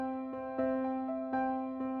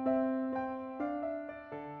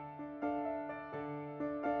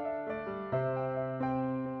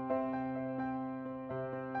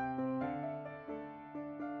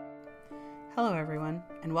Hello everyone,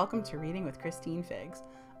 and welcome to Reading with Christine Figs.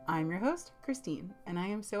 I'm your host, Christine, and I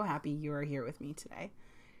am so happy you are here with me today.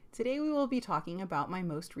 Today we will be talking about my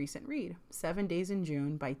most recent read, 7 Days in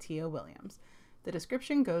June by Tia Williams. The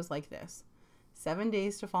description goes like this: 7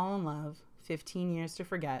 days to fall in love, 15 years to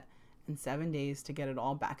forget, and 7 days to get it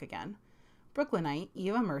all back again. Brooklynite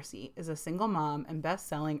Eva Mercy is a single mom and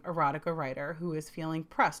best-selling erotica writer who is feeling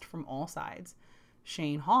pressed from all sides.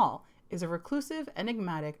 Shane Hall is a reclusive,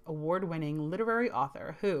 enigmatic, award-winning literary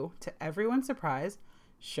author who, to everyone's surprise,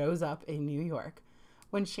 shows up in New York.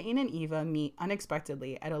 When Shane and Eva meet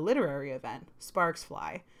unexpectedly at a literary event, sparks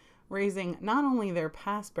fly, raising not only their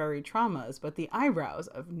past buried traumas, but the eyebrows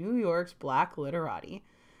of New York's Black literati.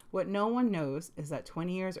 What no one knows is that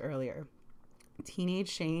 20 years earlier, teenage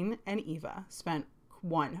Shane and Eva spent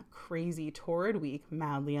one crazy, torrid week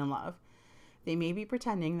madly in love. They may be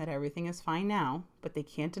pretending that everything is fine now, but they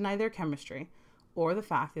can't deny their chemistry or the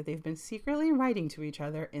fact that they've been secretly writing to each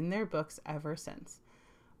other in their books ever since.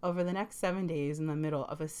 Over the next 7 days in the middle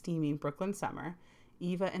of a steaming Brooklyn summer,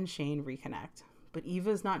 Eva and Shane reconnect. But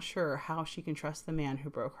Eva's not sure how she can trust the man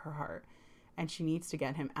who broke her heart, and she needs to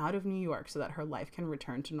get him out of New York so that her life can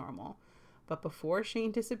return to normal. But before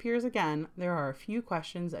Shane disappears again, there are a few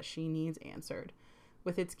questions that she needs answered.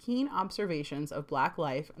 With its keen observations of Black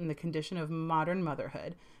life and the condition of modern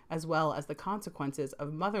motherhood, as well as the consequences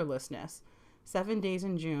of motherlessness, 7 Days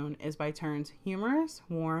in June is by turns humorous,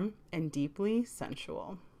 warm, and deeply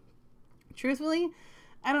sensual. Truthfully,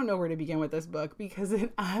 I don't know where to begin with this book because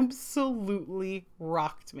it absolutely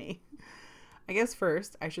rocked me. I guess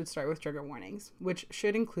first I should start with trigger warnings, which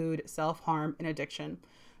should include self-harm and addiction.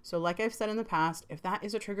 So like I've said in the past, if that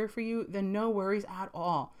is a trigger for you, then no worries at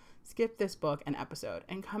all. Skip this book and episode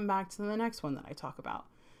and come back to the next one that I talk about.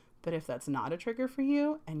 But if that's not a trigger for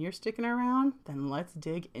you and you're sticking around, then let's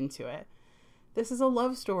dig into it. This is a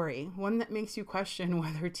love story, one that makes you question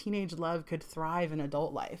whether teenage love could thrive in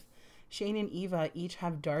adult life. Shane and Eva each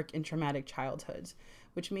have dark and traumatic childhoods,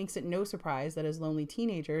 which makes it no surprise that as lonely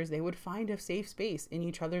teenagers, they would find a safe space in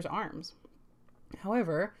each other's arms.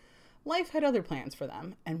 However, life had other plans for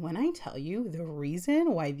them, and when I tell you the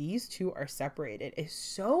reason why these two are separated is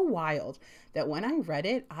so wild that when I read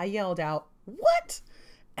it, I yelled out, "What?"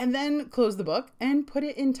 and then closed the book and put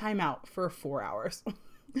it in timeout for 4 hours.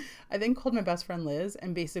 I then called my best friend Liz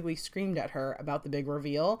and basically screamed at her about the big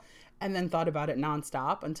reveal and then thought about it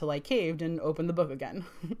nonstop until I caved and opened the book again.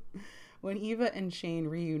 When Eva and Shane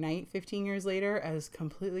reunite 15 years later as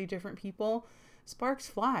completely different people, sparks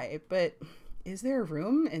fly, but is there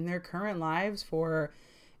room in their current lives for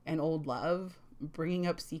an old love, bringing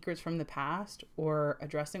up secrets from the past, or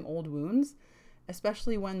addressing old wounds,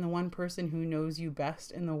 especially when the one person who knows you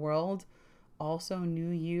best in the world also knew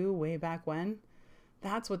you way back when?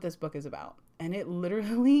 That's what this book is about. And it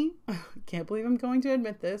literally, can't believe I'm going to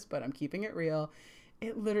admit this, but I'm keeping it real.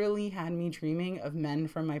 It literally had me dreaming of men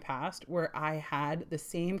from my past where I had the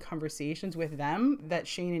same conversations with them that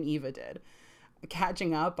Shane and Eva did.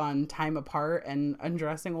 Catching up on time apart and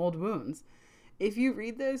undressing old wounds. If you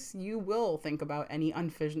read this, you will think about any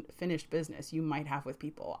unfinished business you might have with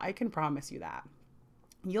people. I can promise you that.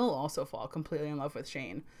 You'll also fall completely in love with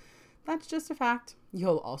Shane. That's just a fact.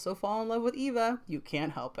 You'll also fall in love with Eva. You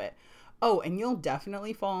can't help it. Oh, and you'll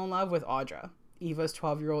definitely fall in love with Audra, Eva's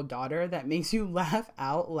 12-year-old daughter that makes you laugh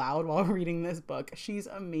out loud while reading this book. She's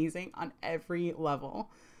amazing on every level.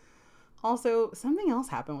 Also, something else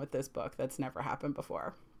happened with this book that's never happened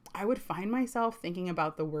before. I would find myself thinking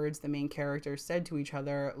about the words the main characters said to each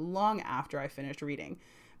other long after I finished reading.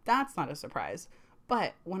 That's not a surprise.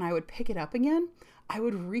 But when I would pick it up again, I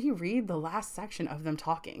would reread the last section of them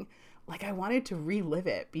talking. Like I wanted to relive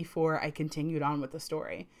it before I continued on with the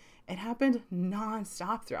story. It happened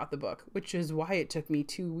nonstop throughout the book, which is why it took me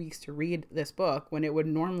 2 weeks to read this book when it would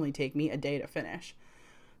normally take me a day to finish.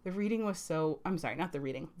 The writing was so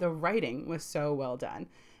well done.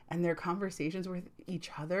 And their conversations with each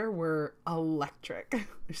other were electric.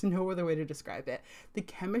 There's no other way to describe it. The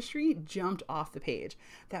chemistry jumped off the page.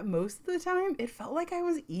 That most of the time, it felt like I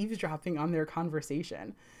was eavesdropping on their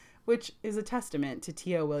conversation, which is a testament to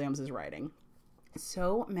Tia Williams' writing.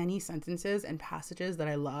 So many sentences and passages that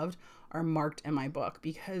I loved are marked in my book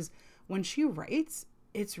because when she writes,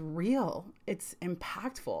 it's real. It's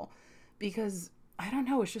impactful because I don't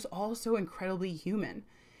know, it's just all so incredibly human.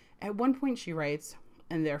 At one point she writes,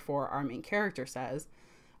 and therefore our main character says,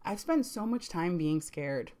 "I've spent so much time being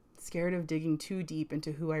scared of digging too deep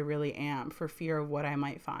into who I really am for fear of what I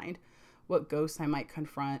might find, what ghosts I might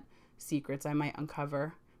confront, secrets I might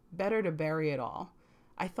uncover. Better to bury it all.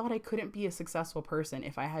 I thought I couldn't be a successful person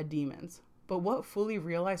if I had demons, but what fully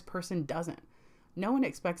realized person doesn't? No one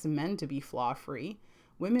expects men to be flaw-free.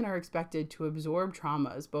 Women are expected to absorb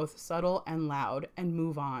traumas, both subtle and loud, and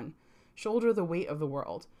move on. Shoulder the weight of the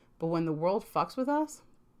world. But when the world fucks with us,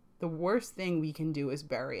 the worst thing we can do is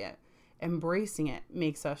bury it. Embracing it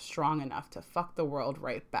makes us strong enough to fuck the world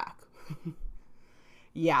right back.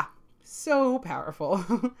 Yeah, so powerful.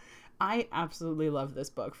 I absolutely love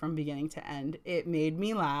this book from beginning to end. It made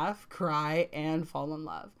me laugh, cry, and fall in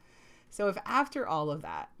love. So if after all of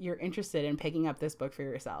that, you're interested in picking up this book for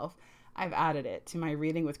yourself, I've added it to my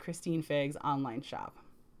Reading with Christine Figs online shop.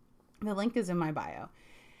 The link is in my bio.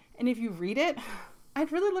 And if you read it,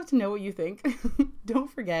 I'd really love to know what you think.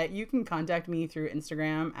 Don't forget, you can contact me through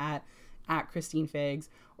Instagram at Christine Figs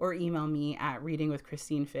or email me at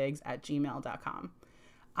readingwithchristinefigs@gmail.com.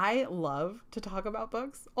 I love to talk about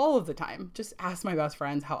books all of the time. Just ask my best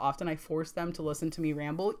friends how often I force them to listen to me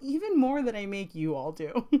ramble, even more than I make you all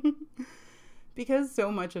do. Because so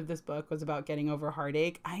much of this book was about getting over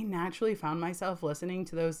heartache, I naturally found myself listening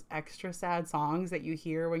to those extra sad songs that you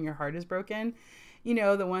hear when your heart is broken. You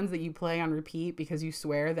know, the ones that you play on repeat because you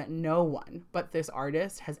swear that no one but this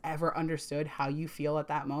artist has ever understood how you feel at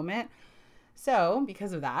that moment. So,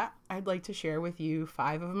 because of that, I'd like to share with you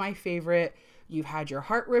 5 of my favorite "You've had your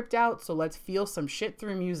heart ripped out, so let's feel some shit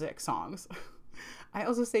through music" songs. I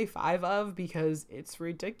also say 5 of because it's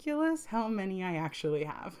ridiculous how many I actually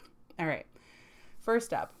have. All right.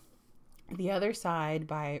 First up, The Other Side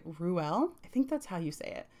by Ruel. I think that's how you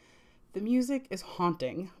say it. The music is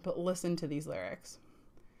haunting, but listen to these lyrics.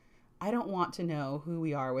 I don't want to know who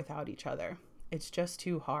we are without each other. It's just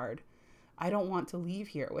too hard. I don't want to leave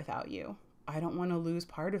here without you. I don't want to lose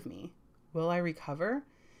part of me. Will I recover?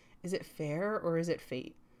 Is it fair or is it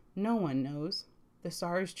fate? No one knows. The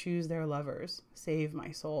stars choose their lovers. Save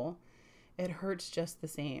my soul. It hurts just the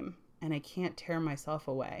same, and I can't tear myself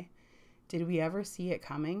away. Did we ever see it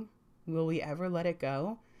coming? Will we ever let it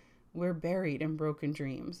go? We're buried in broken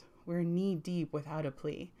dreams. We're knee deep without a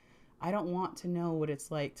plea. I don't want to know what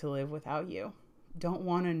it's like to live without you. Don't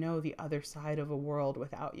want to know the other side of a world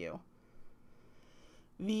without you.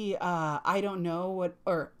 I don't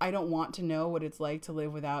want to know what it's like to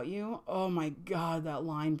live without you. Oh my God, that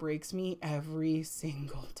line breaks me every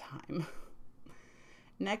single time.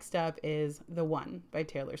 Next up is The One by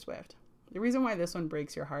Taylor Swift. The reason why this one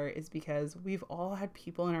breaks your heart is because we've all had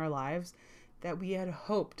people in our lives that we had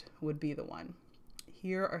hoped would be the one.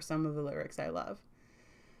 Here are some of the lyrics I love.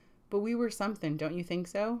 But we were something, don't you think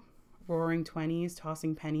so? Roaring 20s,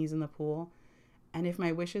 tossing pennies in the pool. And if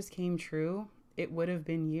my wishes came true, it would have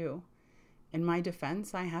been you. In my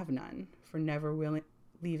defense, I have none for never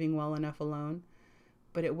leaving well enough alone.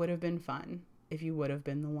 But it would have been fun if you would have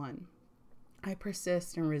been the one. I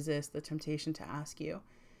persist and resist the temptation to ask you,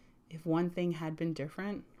 if one thing had been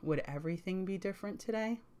different, would everything be different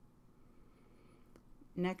today?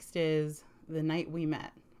 Next is The Night We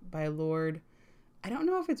Met by Lord. I don't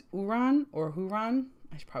know if it's Uran or Huron.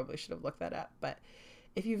 I probably should have looked that up. But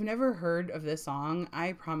if you've never heard of this song,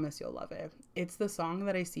 I promise you'll love it. It's the song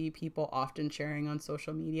that I see people often sharing on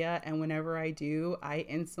social media. And whenever I do, I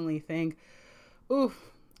instantly think,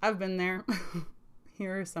 oof, I've been there.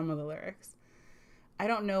 Here are some of the lyrics. I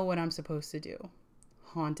don't know what I'm supposed to do.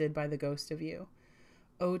 Haunted by the ghost of you.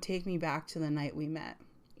 Oh, take me back to the night we met,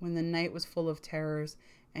 when the night was full of terrors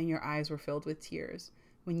and your eyes were filled with tears,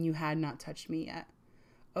 when you had not touched me yet.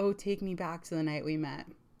 Oh, take me back to the night we met.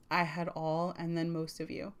 I had all and then most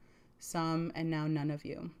of you, some and now none of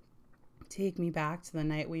you. Take me back to the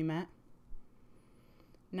night we met.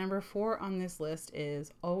 Number 4 on this list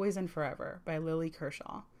is Always and Forever by Lily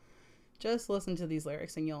Kershaw. Just listen to these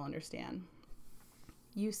lyrics and you'll understand.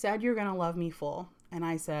 You said you're going to love me full, and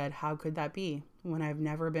I said, how could that be when I've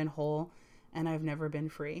never been whole and I've never been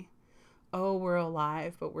free? Oh, we're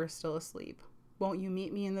alive, but we're still asleep. Won't you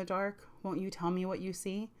meet me in the dark? Won't you tell me what you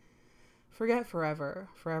see? Forget forever.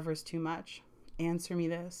 Forever's too much. Answer me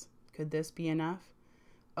this. Could this be enough?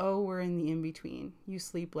 Oh, we're in the in-between. You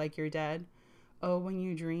sleep like you're dead. Oh, when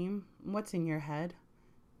you dream, what's in your head?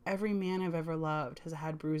 Every man I've ever loved has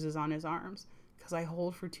had bruises on his arms, 'cause I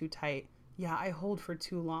hold for too tight. Yeah, I hold for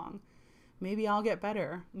too long. Maybe I'll get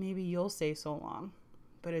better. Maybe you'll stay so long.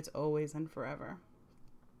 But it's always and forever.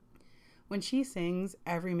 When she sings,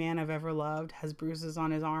 every man I've ever loved has bruises on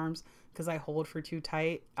his arms because I hold for too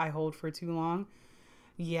tight. I hold for too long.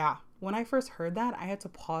 Yeah, when I first heard that, I had to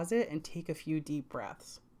pause it and take a few deep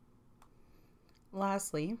breaths.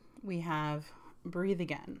 Lastly, we have Breathe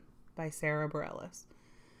Again by Sarah Bareilles.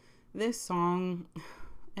 This song,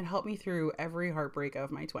 it helped me through every heartbreak of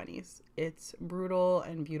my 20s. It's brutal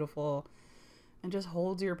and beautiful and just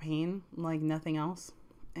holds your pain like nothing else.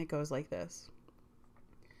 It goes like this.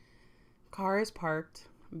 Car is parked,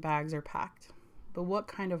 bags are packed. But what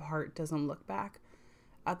kind of heart doesn't look back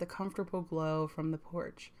at the comfortable glow from the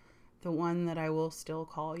porch, the one that I will still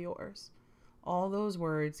call yours? All those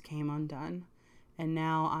words came undone, and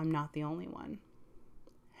now I'm not the only one.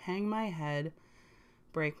 Hang my head,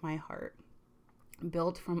 break my heart,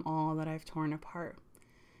 built from all that I've torn apart.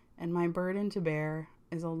 And my burden to bear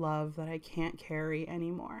is a love that I can't carry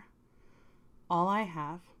anymore. All I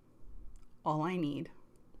have, all I need,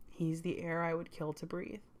 he's the air I would kill to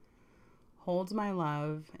breathe. Holds my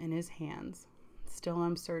love in his hands. Still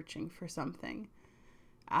I'm searching for something.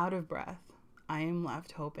 Out of breath, I am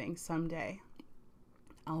left hoping someday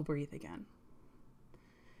I'll breathe again.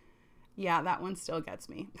 Yeah, that one still gets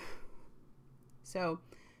me. So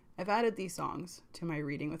I've added these songs to my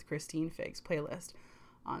Reading with Christine Figs playlist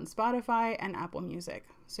on Spotify and Apple Music.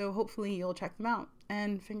 So hopefully you'll check them out,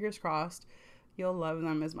 and fingers crossed you'll love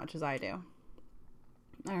them as much as I do.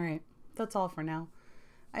 All right, that's all for now.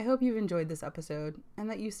 I hope you've enjoyed this episode and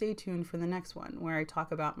that you stay tuned for the next one, where I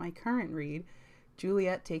talk about my current read,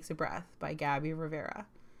 Juliet Takes a Breath by Gabby Rivera.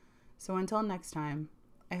 So until next time,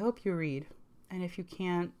 I hope you read, and if you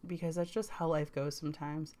can't, because that's just how life goes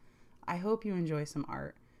sometimes, I hope you enjoy some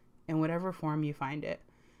art in whatever form you find it,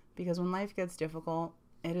 because when life gets difficult,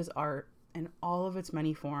 it is art in all of its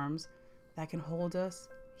many forms that can hold us,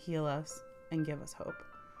 heal us, and give us hope.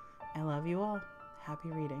 I love you all. Happy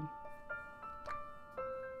reading.